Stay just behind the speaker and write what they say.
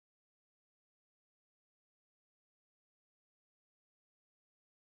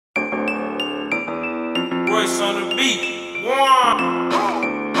Royce on the beat. One.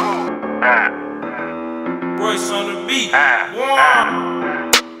 Royce on the beat.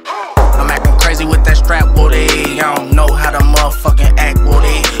 One. I'm acting crazy with that strap, woody. I don't know how to motherfucking act,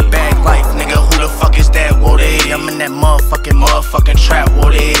 woody. Bag life, nigga, who the fuck is that, woody? I'm in that motherfucking trap,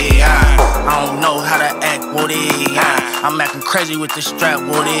 woody. I don't know how to act, woody. I'm acting crazy with this strap,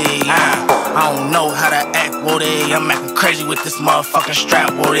 woody. I don't know how to act, woody. I'm acting crazy with this motherfucking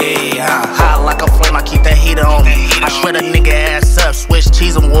strap, woody. Hot like a flame, I keep that heater on me. I shred a nigga ass up, Swiss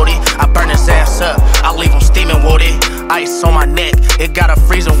cheese and woody. I burn his ass up, I leave him steaming, woody. Ice on my neck, it got a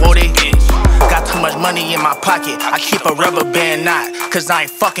freezing, woody. Got too much money in my pocket, I keep a rubber band knot, cause I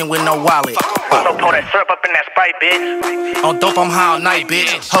ain't fucking with no wallet. So pour that syrup up in that Sprite, bitch. On dope, I'm high all night,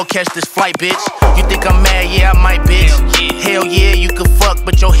 bitch. Ho, catch this flight, bitch. You think I'm mad? Yeah, I might, bitch. Hell yeah, you can fuck,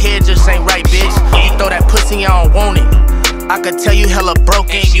 but your head just ain't right, bitch. You throw that pussy, I don't want it. I could tell you hella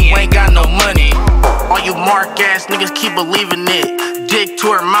broken, you ain't got no money. All you mark ass niggas keep believing it. Dick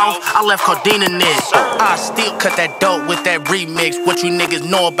to her mouth, I left codeine in it. I still cut that dope with that remix. What you niggas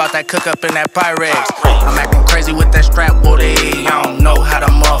know about that cook up in that Pyrex? I'm acting crazy with that strap, woody. I don't know how to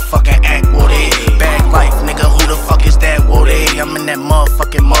motherfucking act, woody. Bag life, nigga, who the fuck is that, woody? I'm in that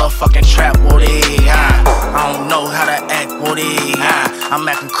motherfucking trap, woody. I don't know how to act, woody. I'm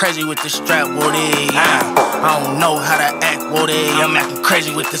acting crazy with this strap, woody. I don't know how to act, woody. I'm acting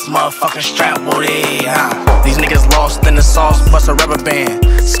crazy with this motherfucking strap, woody. These niggas lost in the sauce, bust a rubber band.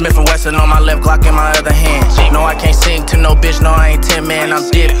 Smith & Wesson on my left, Glock in my other hand. No, I can't sing to no bitch, no, I ain't 10 man. I'm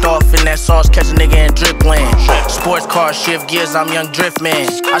dipped off in that sauce, catch a nigga in drip land. Sports car, shift gears, I'm young drift man.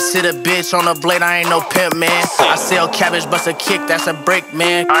 I sit a bitch on a blade, I ain't no pimp man. I sell cabbage, bust a kick, that's a brick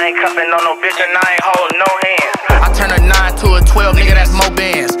man. I ain't cuffing on no bitch and I ain't holding no hands. I turn a 9 to a 12, nigga, that's more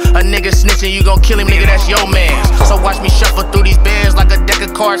bands. A nigga snitching, you gon' kill him, nigga, that's your mans. So watch me shuffle through these bands like a deck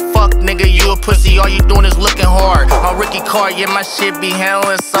of cards. Fuck, nigga, you a pussy, all you doing is looking hard. My Ricky card, yeah, my shit be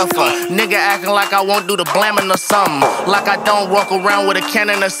handling suffer. Nigga acting like I won't do the blamming or something. Like I don't walk around with a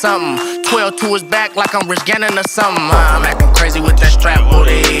cannon or something. 12 to his back like I'm Rich Gannon or something. I'm acting crazy with that strap,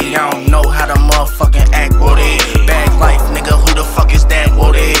 woody. I don't know how to motherfucking act, woody. Bag life, nigga, who the fuck is that,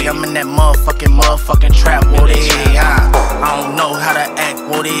 woody? I'm in that motherfucking trap, woody. I don't know how to act,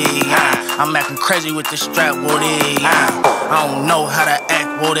 woody. I'm acting crazy with this strap, woody. I don't know how to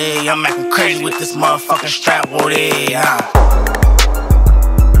act, woody. I'm acting crazy with this motherfucking strap, woody. Out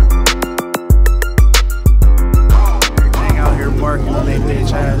here working on that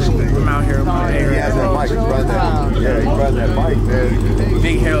bitch ass. I'm out here with my hair. He has that bike. He brought that bike, man.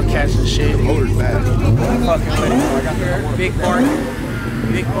 Big Hellcats and shit. Motor's bad. Fucking with it. Big barking.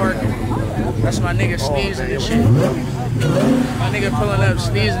 That's my nigga sneezing and shit. My nigga pulling up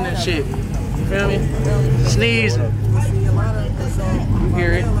sneezing and shit. You feel me? Sneezing.